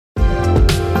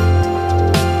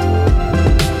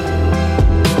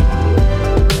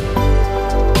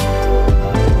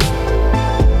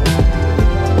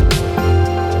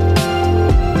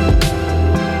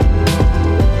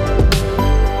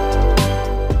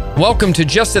Welcome to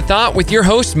Just a Thought with your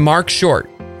host, Mark Short.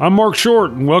 I'm Mark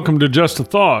Short, and welcome to Just a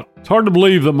Thought. It's hard to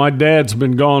believe that my dad's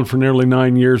been gone for nearly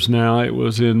 9 years now. It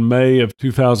was in May of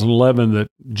 2011 that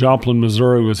Joplin,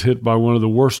 Missouri was hit by one of the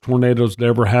worst tornadoes that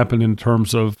ever happened in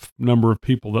terms of number of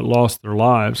people that lost their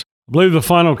lives. I believe the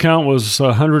final count was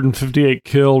 158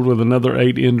 killed with another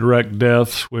 8 indirect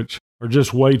deaths, which are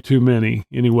just way too many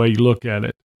any way you look at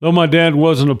it. Though my dad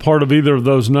wasn't a part of either of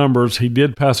those numbers, he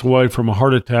did pass away from a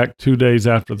heart attack 2 days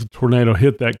after the tornado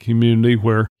hit that community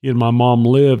where he and my mom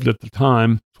lived at the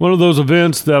time. It's one of those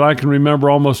events that I can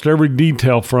remember almost every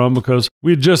detail from because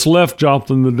we had just left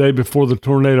Joplin the day before the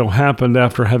tornado happened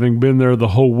after having been there the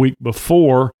whole week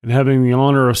before and having the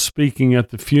honor of speaking at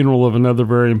the funeral of another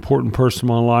very important person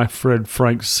in my life, Fred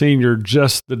Frank Sr.,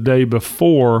 just the day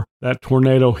before that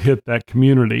tornado hit that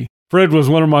community. Fred was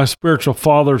one of my spiritual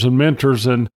fathers and mentors,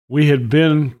 and we had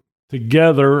been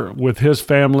together with his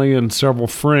family and several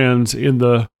friends in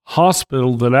the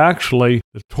hospital that actually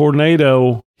the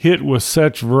tornado hit with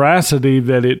such veracity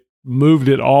that it moved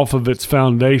it off of its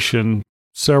foundation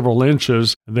several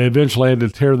inches. They eventually had to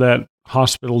tear that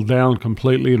hospital down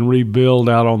completely and rebuild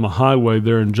out on the highway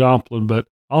there in Joplin. But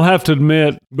I'll have to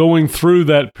admit, going through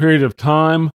that period of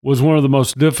time was one of the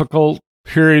most difficult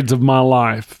periods of my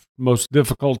life. Most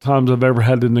difficult times I've ever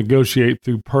had to negotiate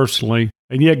through personally.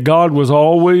 And yet God was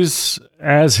always,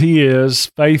 as He is,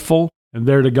 faithful and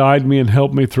there to guide me and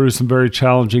help me through some very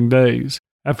challenging days.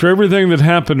 After everything that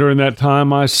happened during that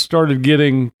time, I started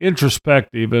getting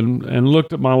introspective and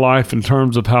looked at my life in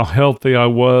terms of how healthy I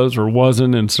was or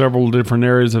wasn't in several different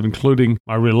areas, including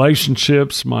my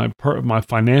relationships, my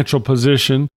financial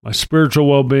position, my spiritual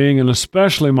well-being, and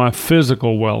especially my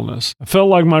physical wellness. I felt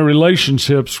like my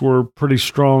relationships were pretty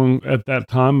strong at that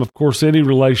time. Of course, any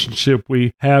relationship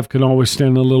we have can always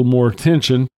stand a little more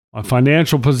attention. My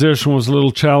financial position was a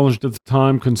little challenged at the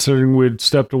time, considering we had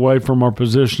stepped away from our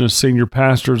position as senior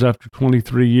pastors after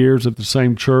 23 years at the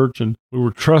same church, and we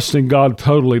were trusting God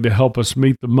totally to help us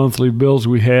meet the monthly bills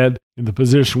we had in the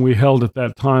position we held at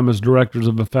that time as directors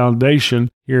of a foundation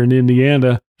here in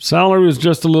Indiana. Salary was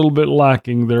just a little bit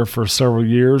lacking there for several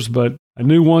years, but I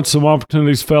knew once some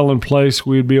opportunities fell in place,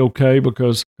 we'd be okay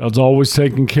because God's always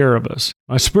taking care of us.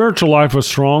 My spiritual life was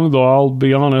strong, though I'll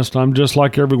be honest, I'm just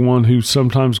like everyone who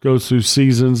sometimes goes through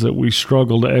seasons that we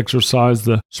struggle to exercise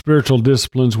the spiritual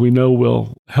disciplines we know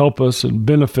will help us and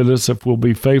benefit us if we'll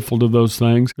be faithful to those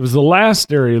things. It was the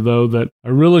last area, though, that I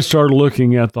really started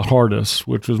looking at the hardest,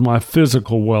 which was my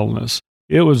physical wellness.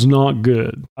 It was not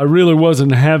good. I really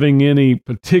wasn't having any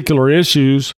particular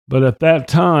issues, but at that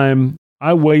time,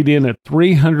 I weighed in at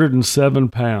 307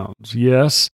 pounds.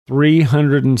 Yes,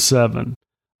 307.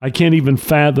 I can't even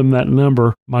fathom that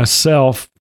number myself,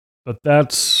 but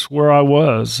that's where I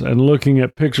was. And looking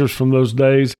at pictures from those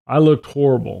days, I looked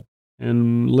horrible.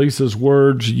 In Lisa's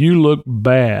words, "You look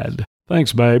bad."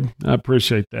 Thanks, babe. I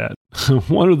appreciate that.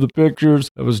 One of the pictures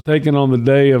that was taken on the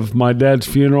day of my dad's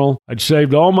funeral, I'd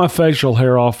shaved all my facial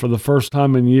hair off for the first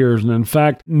time in years. And in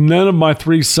fact, none of my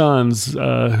 3 sons,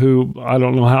 who I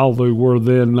don't know how old they were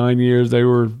then, 9 years, they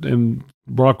were in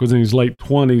Brock was in his late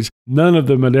 20s. None of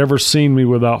them had ever seen me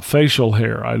without facial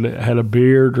hair. I had a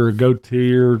beard or a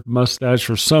goatee or mustache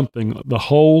or something the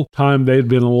whole time they'd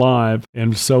been alive.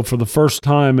 And so for the first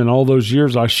time in all those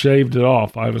years, I shaved it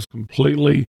off. I was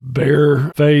completely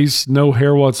bare face, no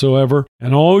hair whatsoever.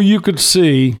 And all you could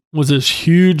see was this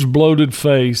huge bloated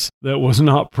face that was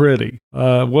not pretty.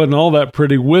 It wasn't all that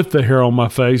pretty with the hair on my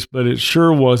face, but it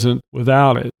sure wasn't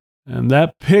without it. And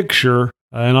that picture,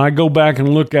 and I go back and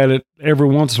look at it every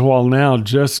once in a while now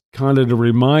just kind of to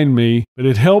remind me, but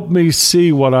it helped me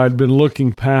see what I'd been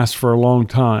looking past for a long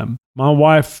time. My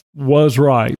wife was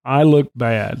right. I looked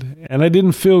bad, and I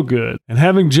didn't feel good. And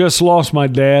having just lost my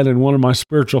dad and one of my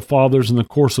spiritual fathers in the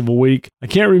course of a week, I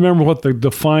can't remember what the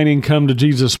defining come to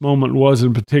Jesus moment was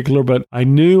in particular, but I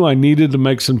knew I needed to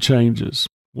make some changes.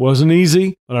 Wasn't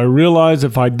easy, but I realized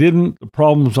if I didn't, the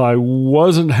problems I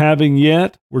wasn't having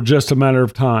yet were just a matter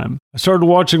of time. I started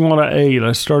watching what I ate.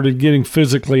 I started getting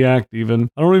physically active, and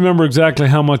I don't remember exactly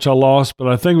how much I lost, but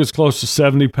I think it was close to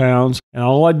 70 pounds, and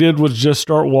all I did was just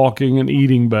start walking and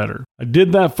eating better. I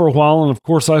did that for a while, and of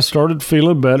course I started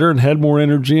feeling better and had more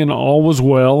energy, and all was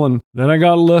well, and then I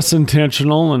got less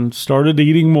intentional and started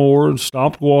eating more and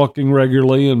stopped walking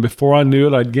regularly, and before I knew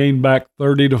it, I'd gained back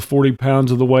 30 to 40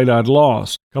 pounds of the weight I'd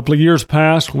lost. A couple of years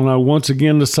passed when I once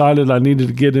again decided I needed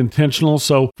to get intentional,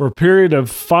 so for a period of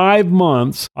 5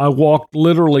 months, I walked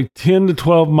literally 10 to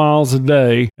 12 miles a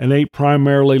day and ate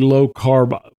primarily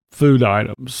low-carb food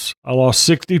items. I lost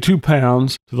 62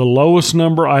 pounds to the lowest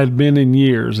number I had been in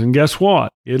years. And guess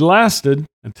what? It lasted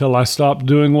until I stopped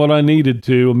doing what I needed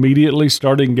to, immediately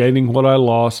starting gaining what I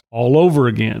lost all over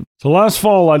again. So last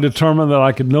fall, I determined that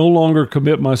I could no longer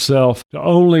commit myself to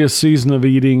only a season of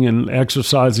eating and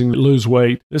exercising to lose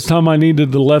weight. This time I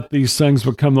needed to let these things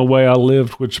become the way I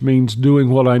lived, which means doing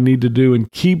what I need to do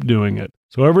and keep doing it.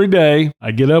 So every day,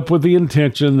 I get up with the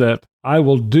intention that I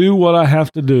will do what I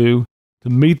have to do to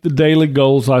meet the daily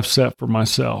goals I've set for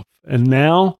myself. And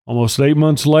now, almost 8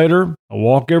 months later, I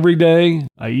walk every day.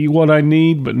 I eat what I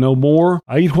need, but no more.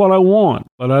 I eat what I want,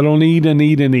 but I don't eat and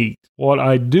eat and eat. What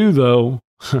I do, though,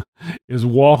 is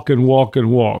walk and walk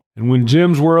and walk. And when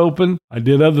gyms were open, I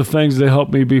did other things to help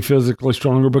me be physically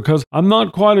stronger because I'm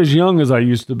not quite as young as I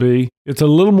used to be. It's a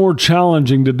little more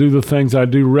challenging to do the things I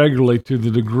do regularly to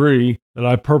the degree that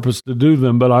I purpose to do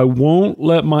them, but I won't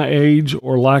let my age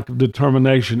or lack of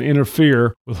determination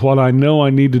interfere with what I know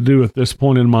I need to do at this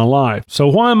point in my life. So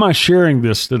why am I sharing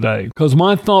this today? Because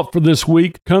my thought for this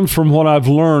week comes from what I've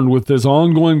learned with this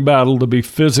ongoing battle to be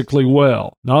physically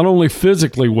well. Not only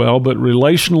physically well, but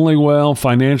relationally well,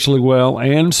 financially well,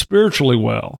 and spiritually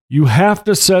well. You have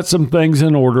to set some things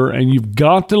in order, and you've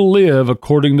got to live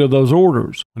according to those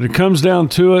orders. When it comes down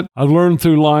to it, I've learned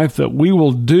through life that we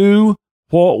will do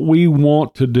what we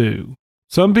want to do.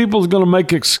 Some people's going to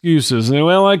make excuses. And,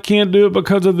 well, I can't do it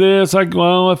because of this.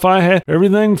 If I had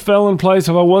everything fell in place,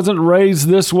 if I wasn't raised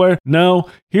this way. No,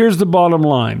 here's the bottom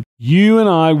line. You and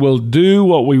I will do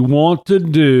what we want to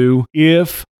do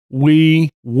if we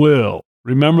will.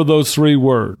 Remember those three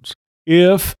words.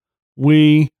 If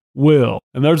we will.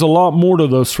 And there's a lot more to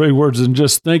those three words than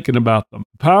just thinking about them.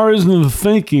 Power isn't in the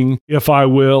thinking, if I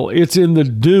will, it's in the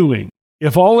doing.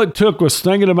 If all it took was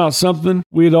thinking about something,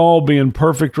 we'd all be in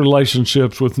perfect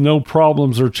relationships with no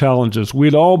problems or challenges.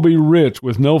 We'd all be rich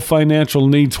with no financial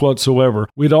needs whatsoever.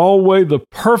 We'd all weigh the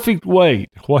perfect weight,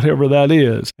 whatever that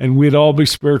is, and we'd all be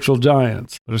spiritual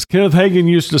giants. But as Kenneth Hagin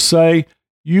used to say,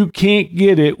 you can't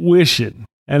get it wishing.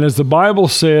 And as the Bible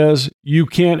says, you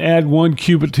can't add 1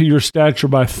 cubit to your stature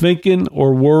by thinking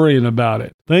or worrying about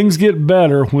it. Things get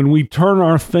better when we turn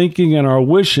our thinking and our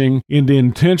wishing into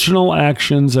intentional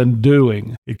actions and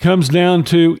doing. It comes down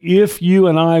to if you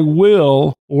and I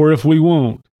will or if we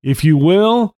won't. If you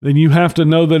will, then you have to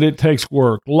know that it takes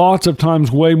work. Lots of times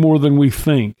way more than we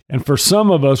think. And for some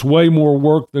of us, way more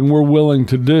work than we're willing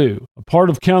to do. A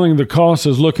part of counting the cost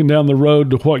is looking down the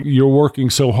road to what you're working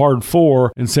so hard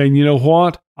for and saying, you know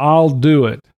what? I'll do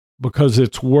it because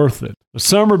it's worth it. The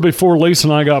summer before Lisa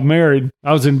and I got married,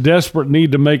 I was in desperate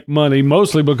need to make money,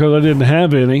 mostly because I didn't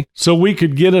have any, so we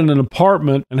could get in an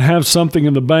apartment and have something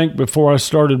in the bank before I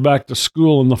started back to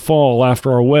school in the fall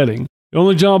after our wedding. The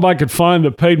only job I could find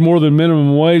that paid more than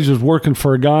minimum wage was working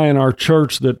for a guy in our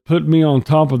church that put me on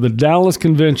top of the Dallas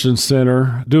Convention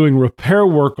Center doing repair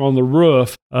work on the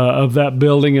roof of that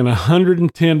building in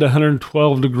 110 to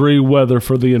 112 degree weather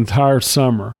for the entire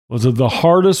summer. Was it the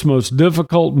hardest, most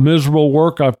difficult, miserable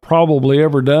work I've probably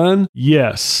ever done?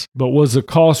 Yes. But was the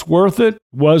cost worth it? It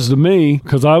was to me,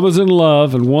 because I was in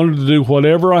love and wanted to do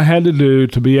whatever I had to do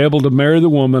to be able to marry the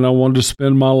woman I wanted to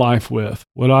spend my life with.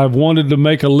 Would I have wanted to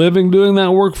make a living doing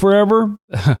that work forever?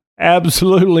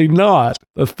 Absolutely not.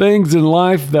 The things in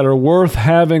life that are worth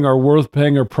having are worth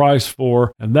paying a price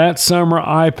for. And that summer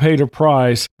I paid a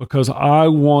price because I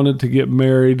wanted to get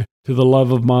married to the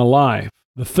love of my life.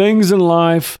 The things in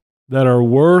life that are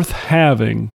worth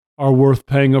having are worth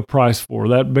paying a price for.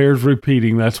 That bears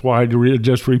repeating. That's why I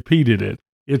just repeated it.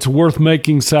 It's worth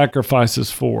making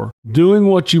sacrifices for. Doing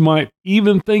what you might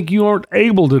even think you aren't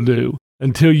able to do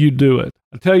until you do it.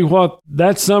 I tell you what,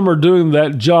 that summer doing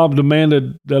that job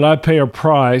demanded that I pay a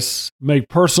price, make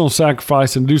personal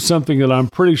sacrifice, and do something that I'm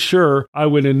pretty sure I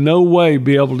would in no way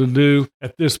be able to do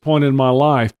at this point in my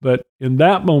life. But in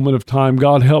that moment of time,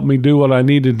 God helped me do what I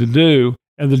needed to do,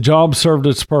 and the job served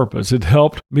its purpose. It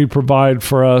helped me provide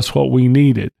for us what we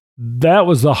needed. That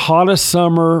was the hottest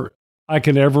summer I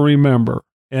can ever remember.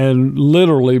 And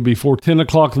literally before 10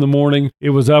 o'clock in the morning, it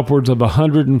was upwards of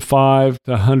 105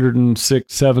 to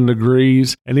 106, 7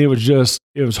 degrees. And it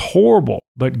was horrible.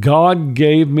 But God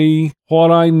gave me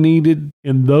what I needed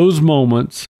in those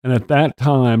moments and at that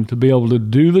time to be able to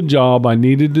do the job I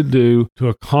needed to do to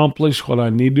accomplish what I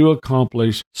need to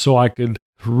accomplish so I could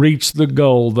to reach the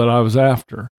goal that I was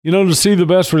after. To see the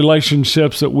best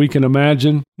relationships that we can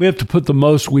imagine, we have to put the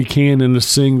most we can into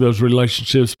seeing those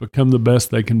relationships become the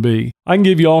best they can be. I can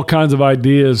give you all kinds of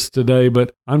ideas today,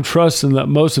 but I'm trusting that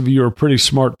most of you are pretty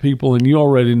smart people and you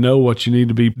already know what you need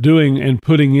to be doing and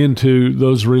putting into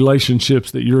those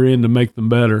relationships that you're in to make them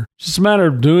better. It's just a matter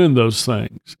of doing those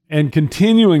things and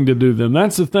continuing to do them.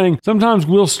 That's the thing. Sometimes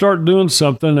we'll start doing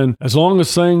something, and as long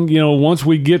as once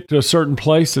we get to a certain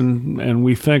place and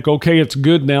we think, okay, it's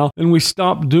good now, then we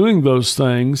stop doing those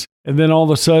things, and then all of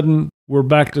a sudden we're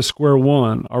back to square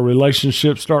one. Our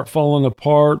relationships start falling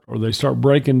apart or they start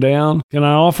breaking down. Can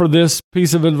I offer this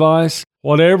piece of advice?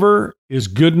 Whatever is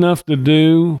good enough to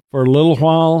do for a little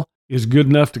while is good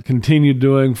enough to continue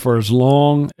doing for as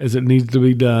long as it needs to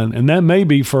be done. And that may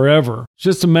be forever. It's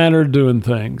just a matter of doing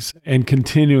things and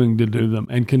continuing to do them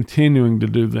and continuing to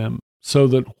do them so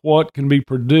that what can be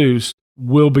produced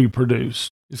will be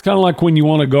produced. It's kind of like when you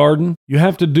want a garden. You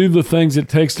have to do the things it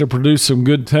takes to produce some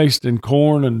good taste in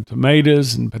corn and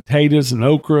tomatoes and potatoes and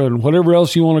okra and whatever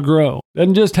else you want to grow. It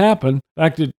doesn't just happen. In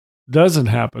fact, it doesn't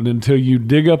happen until you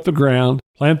dig up the ground,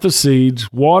 plant the seeds,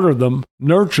 water them,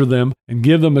 nurture them, and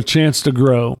give them a chance to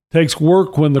grow. It takes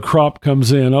work when the crop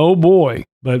comes in. Oh boy.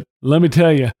 But let me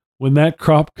tell you, when that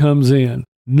crop comes in,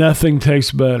 nothing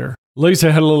tastes better.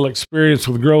 Lisa had a little experience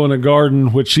with growing a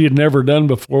garden, which she had never done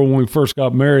before when we first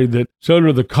got married, that showed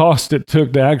her the cost it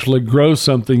took to actually grow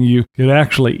something you could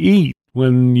actually eat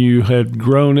when you had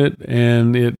grown it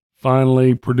and it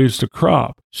finally produced a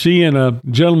crop. She and a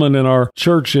gentleman in our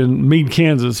church in Meade,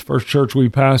 Kansas, first church we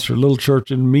pastored, little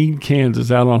church in Meade, Kansas,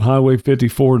 out on Highway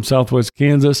 54 in southwest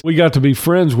Kansas. We got to be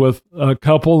friends with a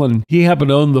couple, and he happened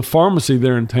to own the pharmacy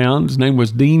there in town. His name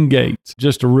was Dean Gates,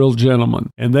 just a real gentleman.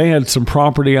 And they had some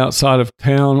property outside of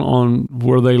town on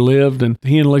where they lived, and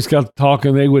he and Lisa got to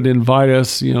talking. They would invite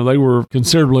us. They were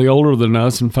considerably older than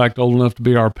us, in fact, old enough to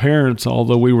be our parents,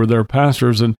 although we were their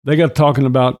pastors. And they got talking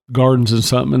about gardens and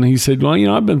something, and he said, well,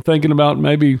 I've been thinking about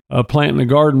maybe planting a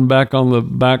garden back on the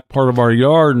back part of our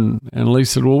yard. And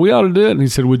Lisa said, well, we ought to do it. And he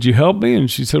said, would you help me?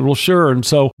 And she said, well, sure. And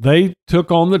so they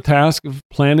took on the task of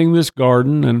planting this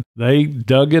garden, and they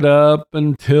dug it up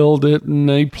and tilled it, and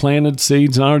they planted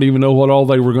seeds. And I don't even know what all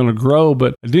they were going to grow,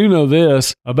 but I do know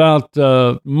this: about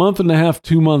a month and a half,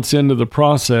 2 months into the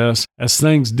process, as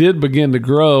things did begin to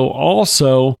grow,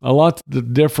 also a lot of the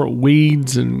different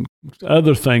weeds and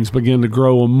other things began to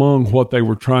grow among what they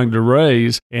were trying to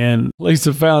raise. And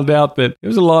Lisa found out that it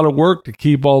was a lot of work to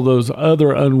keep all those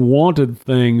other unwanted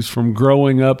things from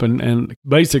growing up and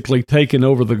basically taking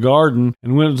over the garden.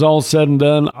 And when it was all said and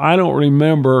done, I don't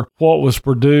remember what was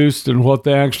produced and what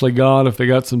they actually got, if they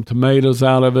got some tomatoes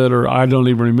out of it, or I don't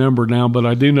even remember now, but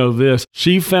I do know this.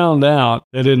 She found out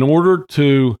that in order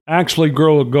to actually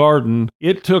grow a garden,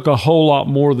 it took a whole lot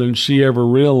more than she ever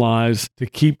realized to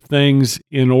keep things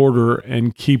in order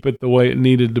and keep it the way it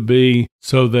needed to be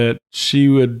so that she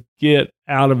would get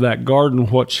out of that garden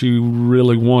what she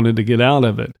really wanted to get out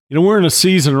of it. We're in a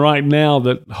season right now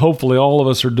that hopefully all of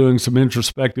us are doing some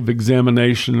introspective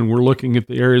examination, and we're looking at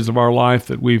the areas of our life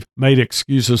that we've made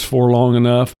excuses for long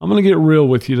enough. I'm going to get real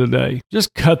with you today.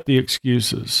 Just cut the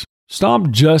excuses.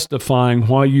 Stop justifying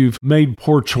why you've made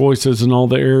poor choices in all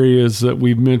the areas that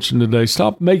we've mentioned today.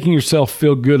 Stop making yourself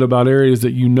feel good about areas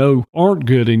that you know aren't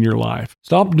good in your life.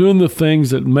 Stop doing the things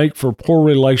that make for poor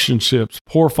relationships,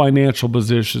 poor financial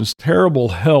positions, terrible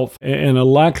health, and a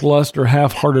lackluster,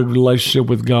 half-hearted relationship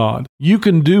with God. You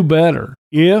can do better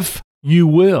if you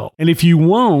will. And if you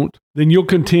won't, then you'll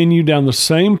continue down the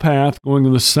same path, going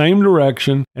in the same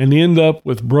direction, and end up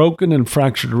with broken and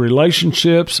fractured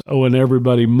relationships, owing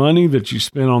everybody money that you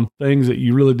spent on things that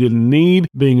you really didn't need,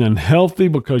 being unhealthy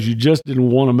because you just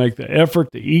didn't want to make the effort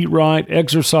to eat right,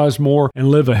 exercise more, and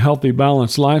live a healthy,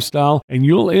 balanced lifestyle, and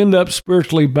you'll end up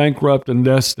spiritually bankrupt and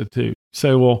destitute. You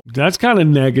say, well, that's kind of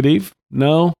negative.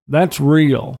 No, that's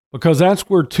real, because that's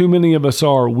where too many of us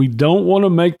are. We don't want to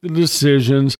make the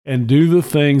decisions and do the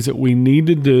things that we need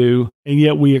to do, and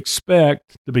yet we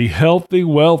expect to be healthy,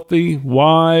 wealthy,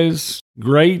 wise,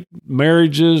 great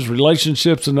marriages,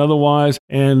 relationships, and otherwise.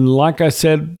 And like I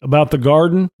said about the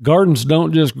garden, gardens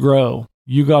don't just grow.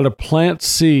 You got to plant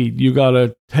seed. You got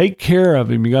to take care of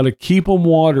them. You got to keep them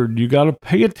watered. You got to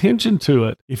pay attention to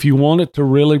it if you want it to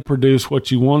really produce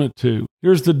what you want it to.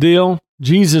 Here's the deal.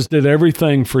 Jesus did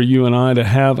everything for you and I to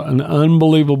have an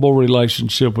unbelievable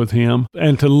relationship with him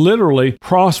and to literally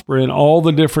prosper in all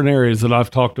the different areas that I've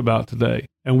talked about today.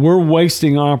 And we're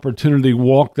wasting opportunity to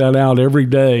walk that out every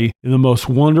day in the most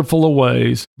wonderful of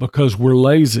ways because we're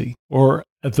lazy. Or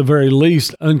at the very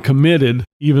least, uncommitted,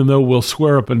 even though we'll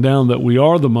swear up and down that we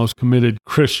are the most committed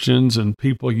Christians and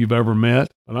people you've ever met.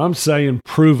 But I'm saying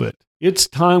prove it. It's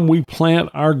time we plant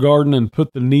our garden and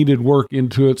put the needed work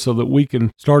into it so that we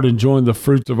can start enjoying the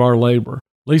fruits of our labor.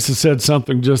 Lisa said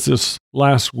something just this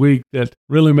last week that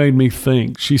really made me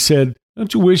think. She said,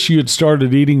 don't you wish you had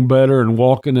started eating better and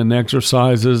walking and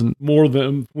exercises more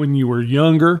than when you were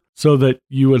younger so that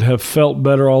you would have felt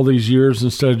better all these years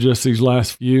instead of just these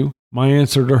last few? My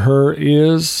answer to her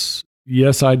is,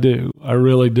 yes, I do. I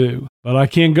really do. But I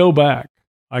can't go back.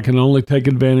 I can only take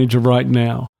advantage of right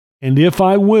now. And if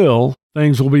I will,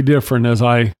 things will be different as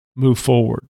I move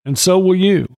forward. And so will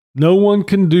you. No one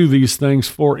can do these things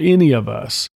for any of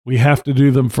us. We have to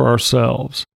do them for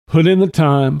ourselves. Put in the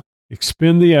time,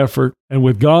 expend the effort, and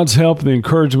with God's help and the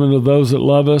encouragement of those that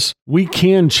love us, we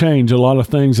can change a lot of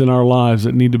things in our lives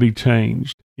that need to be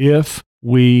changed, if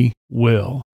we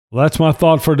will. Well, that's my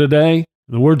thought for today.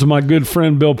 In the words of my good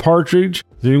friend Bill Partridge,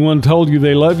 has anyone told you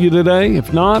they love you today?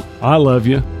 If not, I love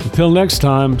you. Until next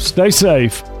time, stay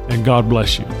safe, and God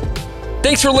bless you.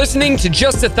 Thanks for listening to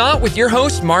Just a Thought with your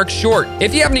host, Mark Short.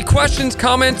 If you have any questions,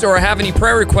 comments, or have any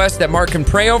prayer requests that Mark can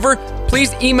pray over,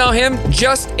 please email him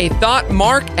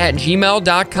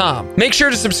justathoughtmark@gmail.com. Make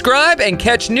sure to subscribe and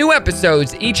catch new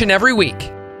episodes each and every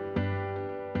week.